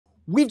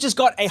We've just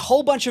got a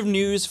whole bunch of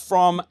news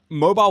from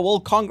Mobile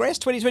World Congress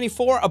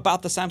 2024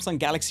 about the Samsung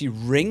Galaxy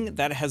Ring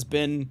that has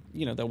been,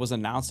 that was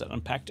announced and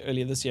unpacked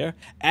earlier this year.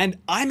 And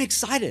I'm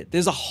excited.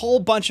 There's a whole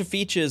bunch of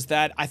features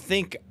that I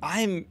think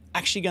I'm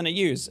actually going to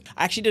use.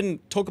 I actually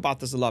didn't talk about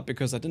this a lot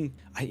because I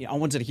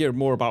wanted to hear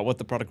more about what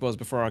the product was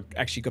before I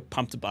actually got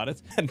pumped about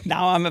it. And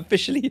now I'm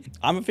officially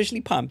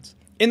pumped.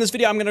 In this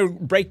video, I'm going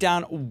to break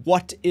down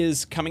what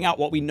is coming out,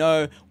 what we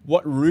know,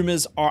 what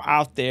rumors are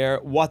out there,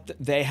 what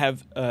they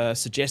have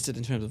suggested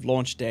in terms of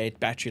launch date,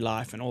 battery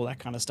life, and all that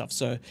kind of stuff.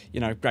 So,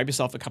 grab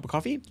yourself a cup of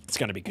coffee. It's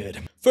going to be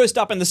good. First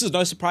up, and this is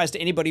no surprise to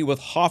anybody with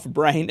half a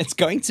brain, it's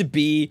going to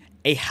be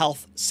a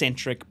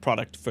health-centric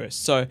product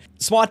first. So,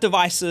 smart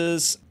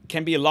devices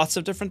can be lots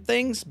of different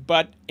things,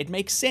 but it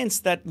makes sense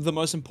that the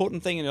most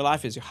important thing in your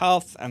life is your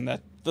health, and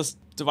that this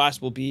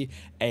device will be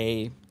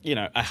a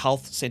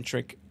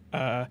health-centric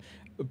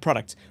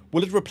product.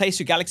 Will it replace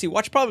your Galaxy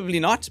Watch?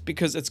 Probably not,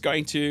 because they're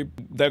going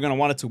to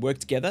want it to work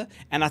together.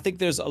 And I think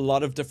there's a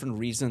lot of different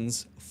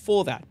reasons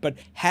for that. But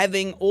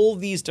having all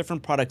these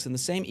different products in the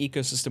same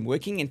ecosystem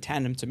working in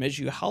tandem to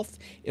measure your health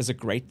is a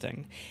great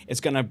thing.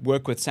 It's going to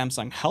work with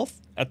Samsung Health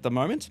at the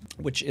moment,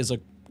 which is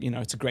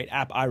it's a great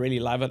app. I really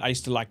love it. I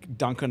used to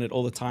dunk on it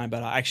all the time,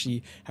 but I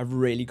actually have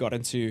really got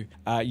into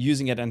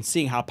using it and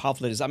seeing how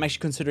powerful it is. I'm actually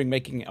considering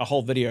making a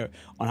whole video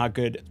on how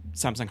good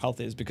Samsung Health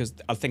is, because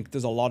I think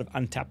there's a lot of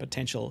untapped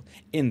potential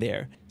in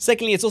there.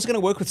 Secondly, it's also going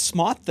to work with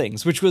smart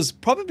things, which was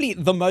probably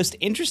the most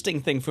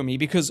interesting thing for me,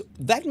 because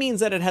that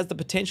means that it has the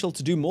potential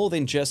to do more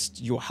than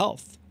just your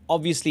health.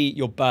 Obviously,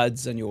 your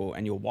buds and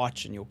your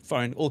watch and your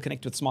phone all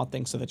connect with smart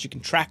things so that you can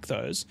track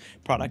those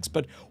products.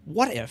 But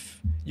what if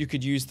you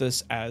could use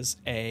this as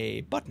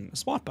a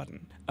smart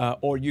button?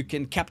 Or you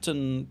can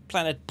Captain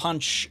Planet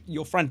Punch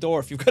your front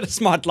door if you've got a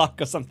smart lock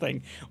or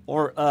something.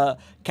 Or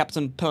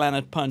Captain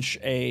Planet Punch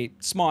a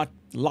smart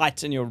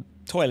light in your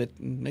toilet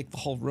and make the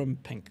whole room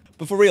pink.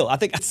 But for real, I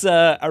think that's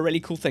a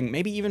really cool thing.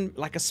 Maybe even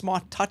like a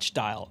smart touch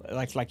dial.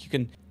 Like you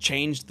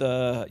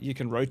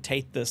can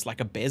rotate this like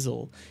a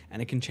bezel,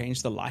 and it can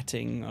change the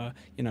lighting,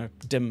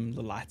 dim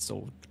the lights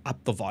or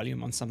up the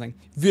volume on something.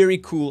 Very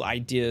cool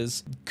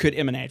ideas could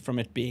emanate from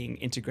it being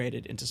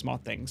integrated into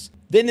smart things.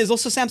 Then there's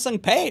also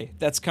Samsung Pay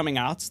that's coming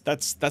out.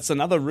 That's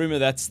another rumor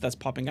that's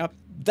popping up.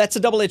 That's a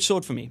double-edged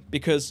sword for me,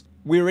 because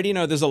we already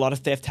know there's a lot of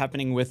theft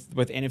happening with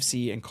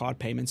NFC and card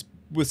payments.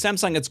 With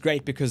Samsung, it's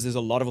great because there's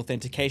a lot of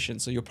authentication,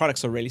 so your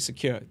products are really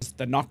secure. It's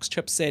the Knox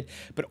chipset,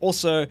 but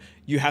also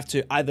you have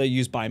to either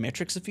use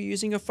biometrics if you're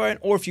using your phone,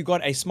 or if you've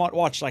got a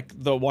smartwatch like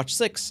the Watch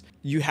 6,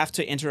 you have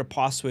to enter a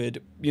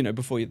password,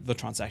 before the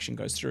transaction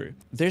goes through.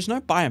 There's no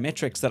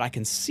biometrics that I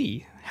can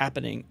see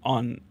happening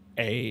on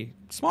a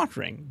smart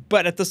ring,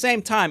 but at the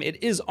same time,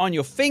 it is on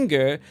your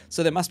finger,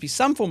 so there must be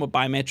some form of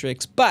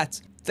biometrics,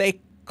 but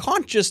they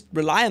can't just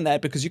rely on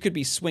that, because you could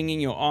be swinging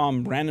your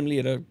arm randomly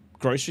at a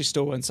grocery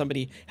store and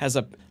somebody has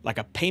a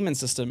payment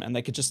system and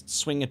they could just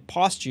swing it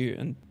past you,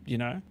 and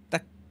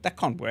that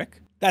can't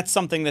work. That's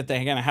something that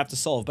they're going to have to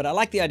solve. But I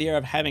like the idea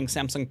of having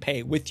Samsung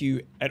Pay with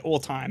you at all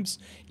times,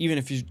 even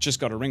if you've just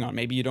got a ring on.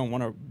 Maybe you don't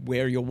want to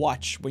wear your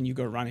watch when you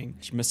go running.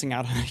 You're missing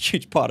out on a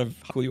huge part of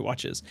how cool your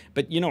watch is.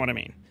 But you know what I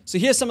mean. So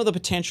here's some of the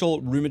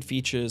potential rumored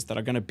features that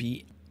are going to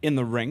be in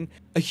the Ring.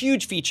 A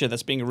huge feature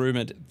that's being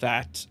rumored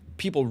that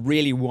people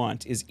really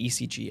want is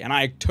ECG, and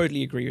I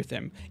totally agree with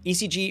them.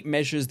 ECG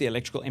measures the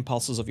electrical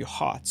impulses of your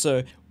heart.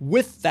 So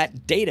with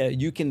that data,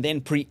 you can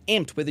then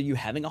preempt whether you're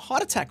having a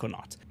heart attack or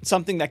not.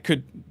 Something that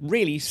could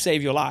really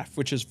save your life,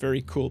 which is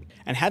very cool.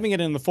 And having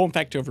it in the form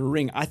factor of a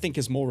ring, I think,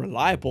 is more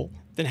reliable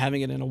than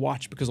having it in a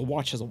watch, because a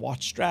watch has a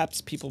watch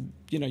straps. People,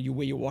 you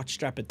wear your watch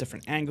strap at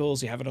different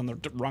angles. You have it on the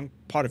wrong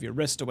part of your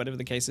wrist or whatever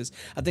the case is.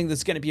 I think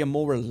there's going to be a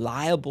more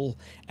reliable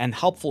and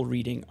helpful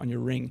reading on your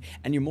ring,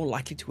 and you're more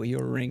likely to wear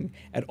your ring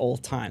at all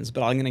times.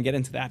 But I'm going to get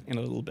into that in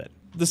a little bit.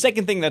 The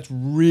second thing that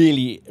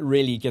really,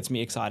 really gets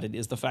me excited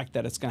is the fact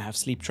that it's going to have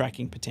sleep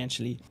tracking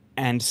potentially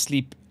and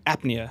sleep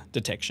apnea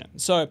detection.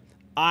 So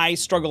I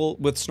struggle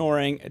with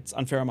snoring. It's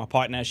unfair on my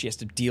partner. She has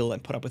to deal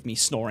and put up with me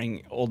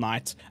snoring all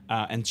night,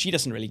 and she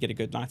doesn't really get a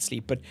good night's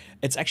sleep. But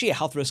it's actually a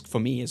health risk for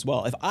me as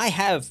well. If I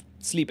have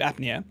sleep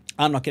apnea,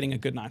 I'm not getting a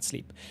good night's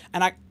sleep.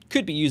 And I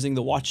could be using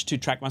the watch to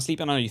track my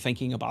sleep. I know you're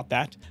thinking about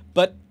that,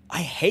 but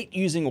I hate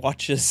using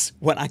watches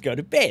when I go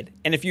to bed.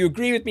 And if you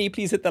agree with me,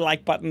 please hit the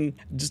like button,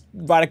 just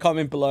write a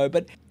comment below.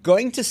 But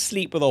going to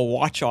sleep with a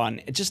watch on,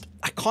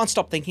 I can't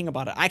stop thinking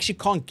about it. I actually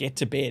can't get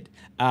to bed.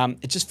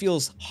 It just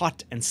feels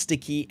hot and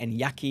sticky and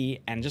yucky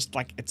and just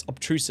like it's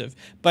obtrusive.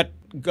 But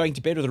going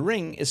to bed with a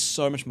ring is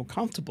so much more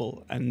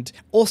comfortable. And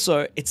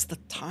also, it's the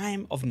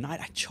time of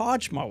night I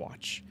charge my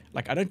watch.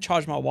 Like, I don't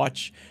charge my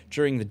watch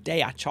during the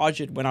day. I charge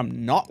it when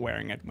I'm not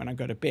wearing it, when I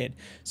go to bed.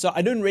 So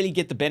I don't really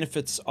get the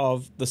benefits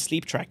of the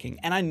sleep tracking.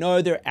 And I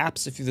know there are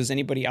apps. If there's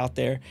anybody out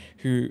there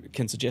who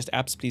can suggest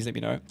apps, please let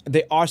me know.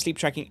 There are sleep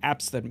tracking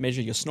apps that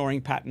measure your snoring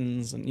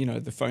patterns, and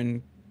the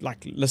phone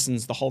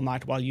listens the whole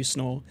night while you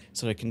snore,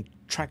 so it can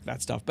track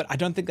that stuff. But I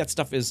don't think that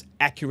stuff is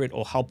accurate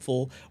or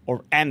helpful,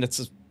 and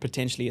it's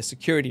potentially a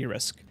security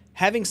risk.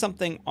 having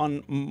something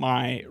on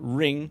my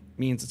ring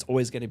means it's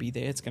always going to be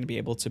there. It's going to be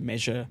able to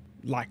measure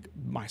like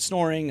my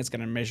snoring. It's going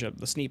to measure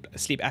the sleep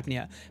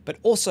apnea, but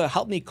also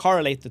help me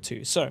correlate the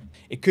two. So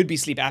it could be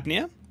sleep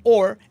apnea,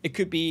 or it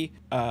could be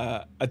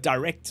a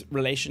direct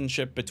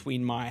relationship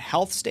between my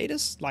health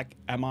status. Like,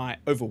 am I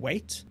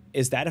overweight?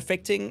 Is that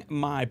affecting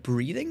my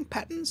breathing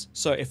patterns?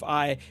 So if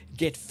I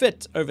get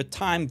fit over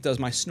time, does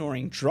my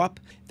snoring drop?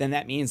 Then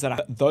that means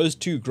that those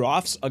two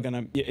graphs are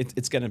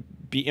it's gonna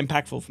be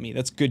impactful for me.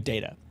 That's good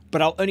data.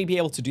 But I'll only be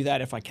able to do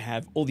that if I can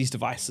have all these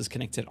devices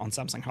connected on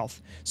Samsung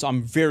Health. So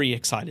I'm very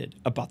excited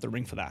about the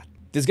Ring for that.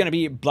 There's going to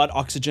be blood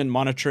oxygen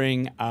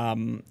monitoring.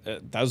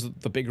 Those are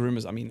the big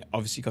rumors. I mean,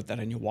 obviously you got that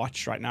on your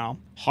watch right now.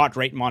 Heart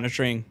rate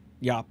monitoring.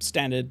 Yeah,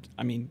 standard.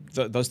 I mean,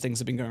 those things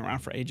have been going around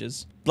for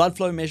ages. Blood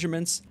flow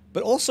measurements,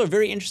 but also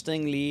very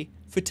interestingly,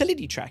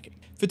 fertility tracking.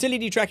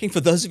 Fertility tracking, for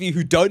those of you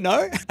who don't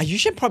know, you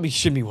probably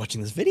shouldn't be watching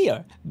this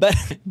video, but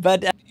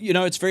you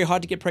know, it's very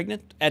hard to get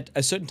pregnant at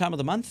a certain time of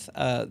the month.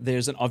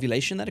 There's an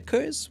ovulation that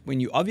occurs. When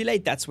you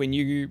ovulate, that's when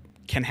you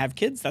can have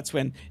kids. That's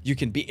when you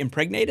can be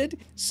impregnated.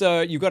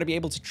 So you've got to be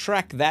able to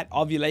track that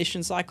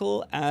ovulation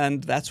cycle,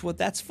 and that's what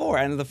that's for.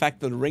 And the fact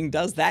that the Ring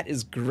does that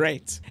is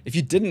great. If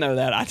you didn't know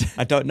that,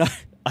 I don't know.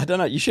 I don't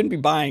know. You shouldn't be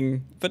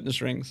buying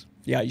fitness rings.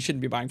 Yeah, you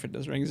shouldn't be buying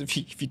fitness rings if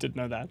you did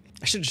know that.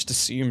 I should have just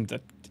assumed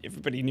that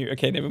everybody knew.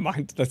 Okay, never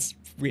mind. That's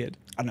weird.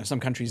 I don't know. Some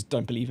countries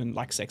don't believe in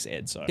like sex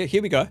ed. So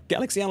here we go.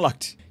 Galaxy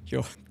Unlocked.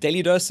 Your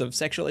daily dose of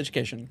sexual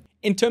education.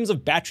 In terms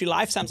of battery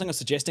life, Samsung is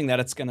suggesting that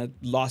it's going to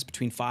last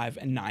between 5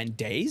 and 9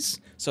 days.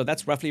 So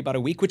that's roughly about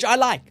a week, which I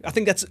like. I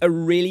think that's a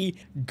really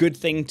good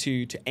thing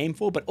to aim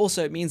for. But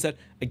also it means that,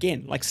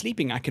 again, like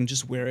sleeping, I can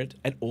just wear it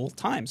at all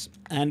times.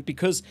 And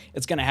because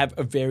it's going to have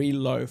a very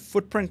low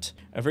footprint,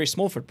 a very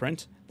small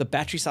footprint, the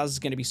battery size is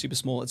going to be super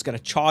small. It's going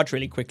to charge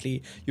really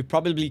quickly. You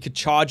probably could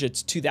charge it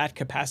to that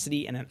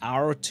capacity in an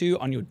hour or two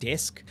on your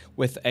desk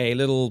with a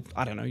little,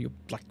 I don't know,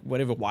 like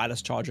whatever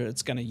wireless charger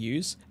it's going to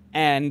use.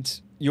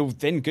 And you're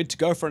then good to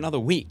go for another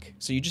week.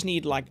 So you just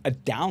need like a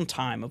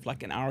downtime of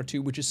like an hour or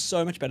two, which is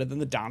so much better than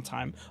the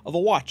downtime of a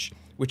watch,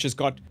 which has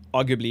got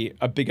arguably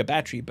a bigger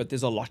battery, but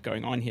there's a lot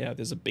going on here.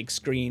 There's a big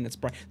screen. It's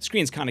bright. The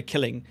screen's kind of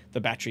killing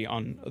the battery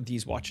on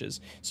these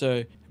watches.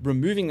 So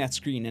removing that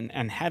screen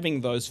and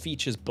having those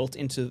features built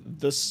into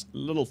this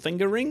little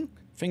this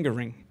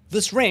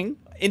ring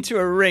into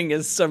a ring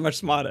is so much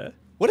smarter.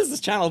 What is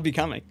this channel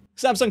becoming?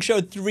 Samsung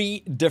showed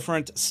 3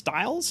 different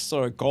styles,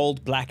 so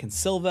gold, black, and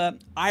silver.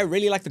 I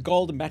really like the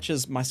gold. It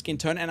matches my skin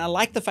tone, and I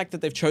like the fact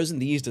that they've chosen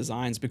these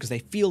designs because they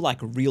feel like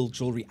real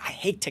jewelry. I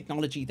hate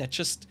technology that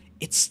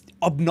it's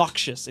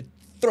obnoxious. It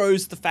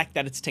throws the fact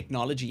that it's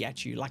technology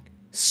at you, like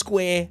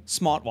square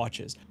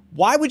smartwatches.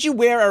 Why would you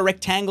wear a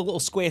rectangle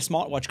or square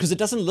smartwatch? Because it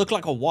doesn't look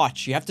like a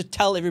watch. You have to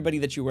tell everybody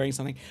that you're wearing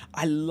something.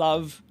 I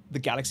love the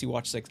Galaxy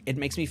Watch 6. It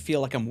makes me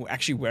feel like I'm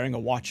actually wearing a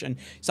watch, and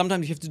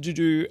sometimes you have to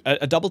do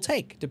a double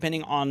take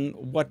depending on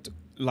what,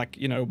 like,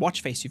 you know,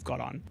 watch face you've got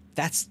on.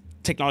 That's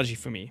technology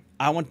for me.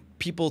 I want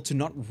people to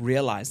not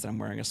realize that I'm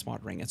wearing a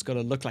smart ring. It's got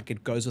to look like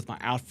it goes with my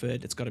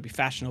outfit. It's got to be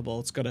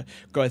fashionable. It's got to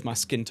go with my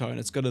skin tone.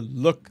 It's got to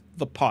look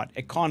the part.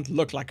 It can't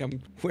look like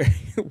I'm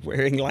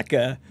wearing like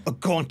a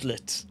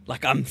gauntlet,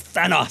 like I'm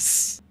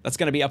Thanos. That's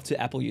going to be up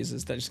to Apple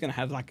users. They're just going to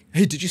have like,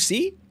 hey, did you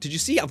see? Did you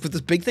see? I put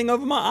this big thing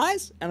over my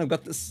eyes, and I've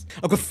got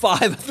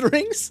 5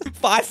 rings,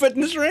 5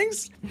 fitness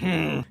rings.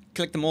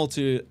 Click them all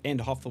to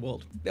end half the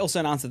world. They also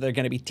announced that there are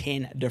going to be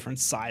 10 different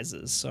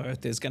sizes. So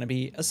there's going to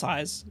be a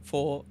size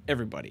for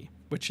everybody,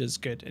 which is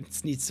good.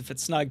 It needs to fit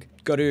snug.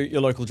 Go to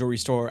your local jewelry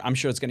store. I'm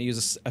sure it's going to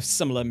use a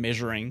similar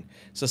measuring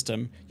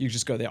system. You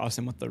just go there, ask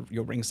them what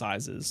your ring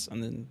size is,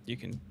 and then you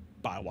can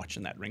buy a watch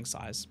in that ring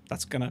size.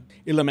 That's going to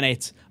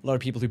eliminate a lot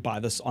of people who buy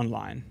this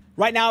online.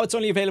 Right now, it's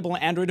only available on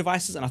Android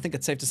devices, and I think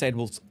it's safe to say it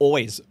will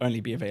always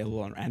only be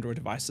available on Android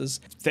devices.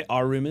 There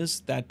are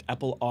rumors that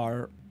Apple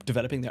are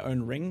developing their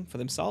own ring for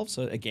themselves.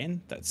 So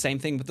again, that same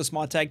thing with the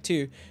Smart Tag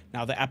 2.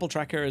 Now the Apple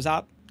Tracker is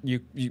out. You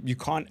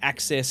can't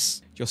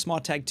access your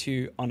Smart Tag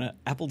 2 on an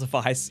Apple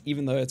device,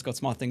 even though it's got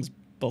smart things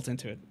built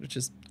into it, which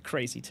is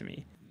crazy to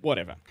me.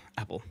 Whatever,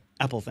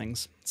 Apple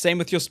things. Same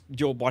with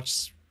your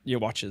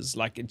watches.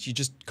 Like, you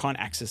just can't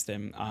access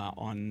them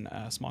on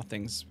smart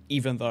things,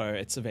 even though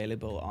it's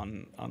available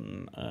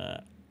on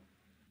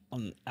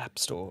App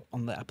Store,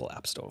 on the Apple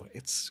App Store.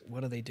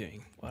 What are they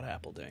doing? What are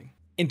Apple doing?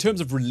 In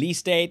terms of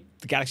release date,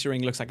 the Galaxy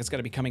Ring looks like it's going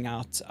to be coming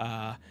out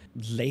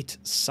late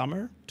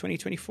summer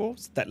 2024.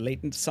 It's that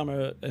late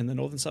summer in the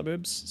northern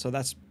suburbs. So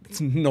that's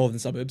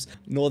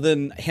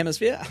northern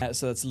hemisphere.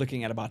 So that's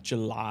looking at about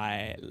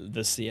July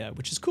this year,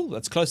 which is cool.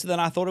 That's closer than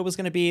I thought it was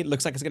going to be. It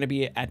looks like it's going to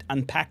be at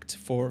Unpacked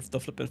for the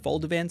Flip and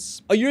Fold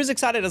events. Are you as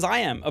excited as I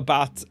am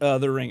about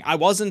the Ring? I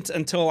wasn't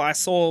until I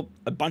saw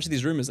a bunch of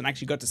these rumors and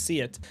actually got to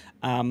see it.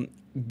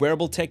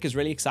 Wearable tech is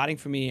really exciting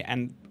for me,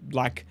 and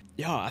like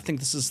Yeah, I think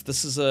this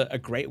is a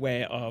great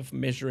way of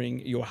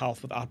measuring your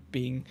health without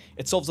being.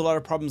 It solves a lot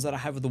of problems that I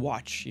have with the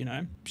watch. You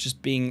know,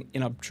 just being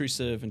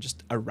inobtrusive and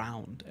just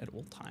around at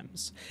all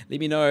times. Let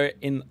me know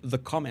in the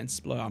comments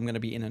below. I'm going to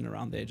be in and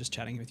around there, just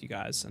chatting with you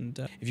guys.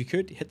 And if you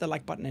could hit the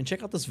like button and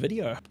check out this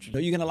video, I know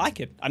you're going to like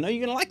it. I know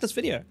you're going to like this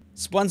video.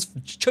 This one's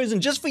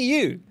chosen just for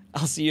you.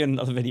 I'll see you in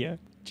another video.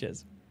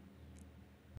 Cheers.